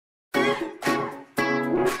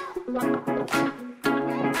This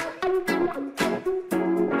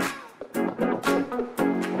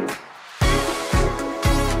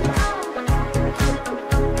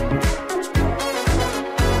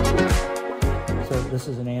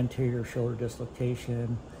is an anterior shoulder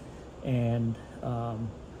dislocation, and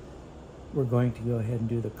we're going to go ahead and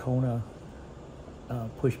do the Kona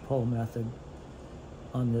push-pull method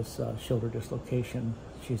on this shoulder dislocation.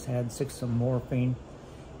 She's had 6 of morphine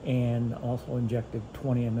and also injected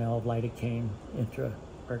 20 ml of lidocaine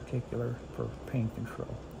intra-articular for pain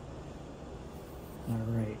control. All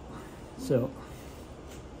right, so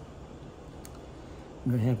I'm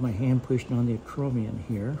going to have my hand pushed on the acromion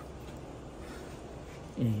here.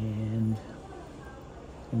 And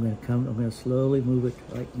I'm going to slowly move it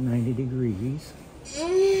like 90 degrees.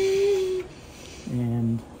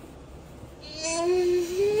 And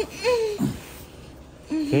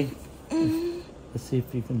okay, let's see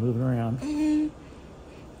if you can move it around.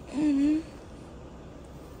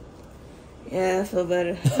 Yeah, I feel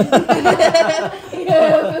better.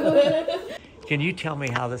 Can you tell me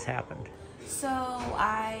how this happened? So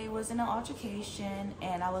I was in an altercation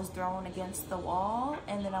and I was thrown against the wall,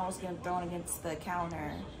 and then I was getting thrown against the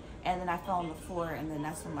counter, and then I fell on the floor, and then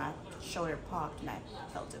that's when my shoulder popped and I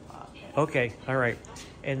felt it pop. Okay, all right.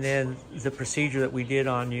 And then the procedure that we did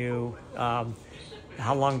on you,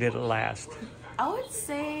 how long did it last? I would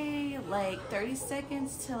say like 30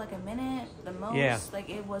 seconds to like a minute, the most. Yeah. Like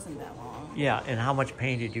it wasn't that long. Yeah, and how much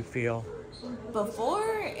pain did you feel?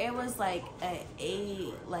 Before it was like an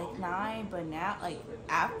 8, like 9, but now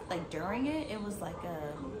like during it, it was like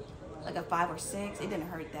a 5 or 6. It didn't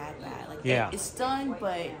hurt that bad. Like yeah, it stung,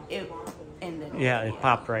 but it ended. Yeah, it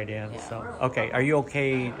popped right in. Yeah. So okay, are you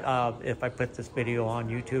okay if I put this video on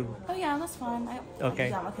YouTube? Oh yeah, that's fine. Okay. I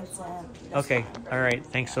got my consent. That's okay. fine. All right.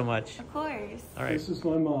 Thanks so much. Of course. All right. This is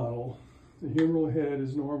my model. The humeral head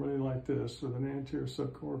is normally like this, with an anterior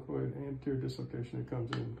subcoracoid anterior dislocation that comes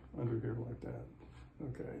in under here like that.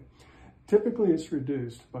 Okay. Typically it's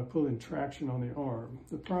reduced by pulling traction on the arm.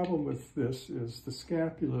 The problem with this is the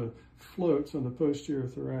scapula floats on the posterior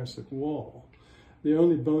thoracic wall. The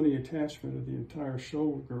only bony attachment of the entire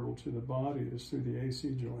shoulder girdle to the body is through the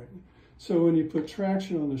AC joint. So when you put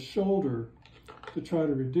traction on the shoulder to try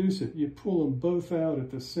to reduce it, you pull them both out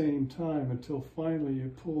at the same time until finally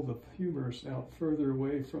you pull the humerus out further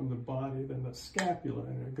away from the body than the scapula,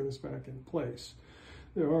 and it goes back in place.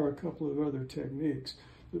 There are a couple of other techniques,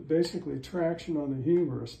 but basically traction on the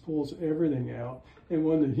humerus pulls everything out, and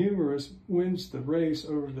when the humerus wins the race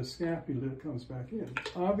over the scapula, it comes back in.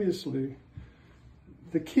 Obviously,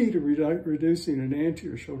 the key to reducing an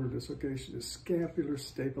anterior shoulder dislocation is scapular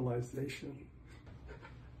stabilization.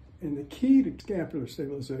 And the key to scapular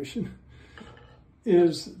stabilization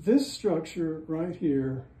is this structure right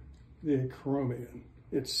here, the acromion.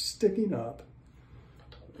 It's sticking up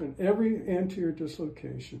in every anterior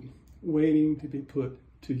dislocation, waiting to be put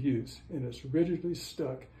to use. And it's rigidly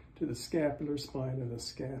stuck to the scapular spine and the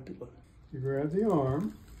scapula. You grab the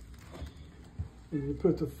arm, and you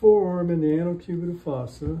put the forearm in the anal-cubital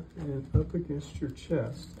fossa and up against your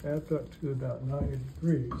chest, abduct to about 90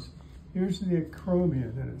 degrees. Here's the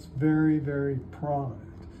acromion, and it's very, very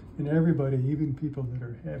prominent in everybody, even people that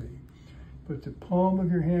are heavy. Put the palm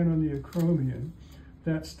of your hand on the acromion.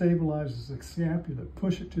 That stabilizes the scapula.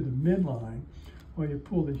 Push it to the midline while you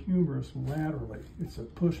pull the humerus laterally. It's a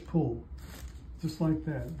push-pull, just like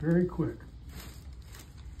that, very quick.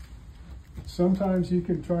 Sometimes you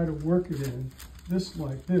can try to work it in this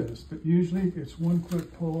like this, but usually it's one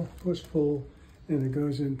quick pull, push-pull, and it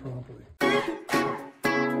goes in properly.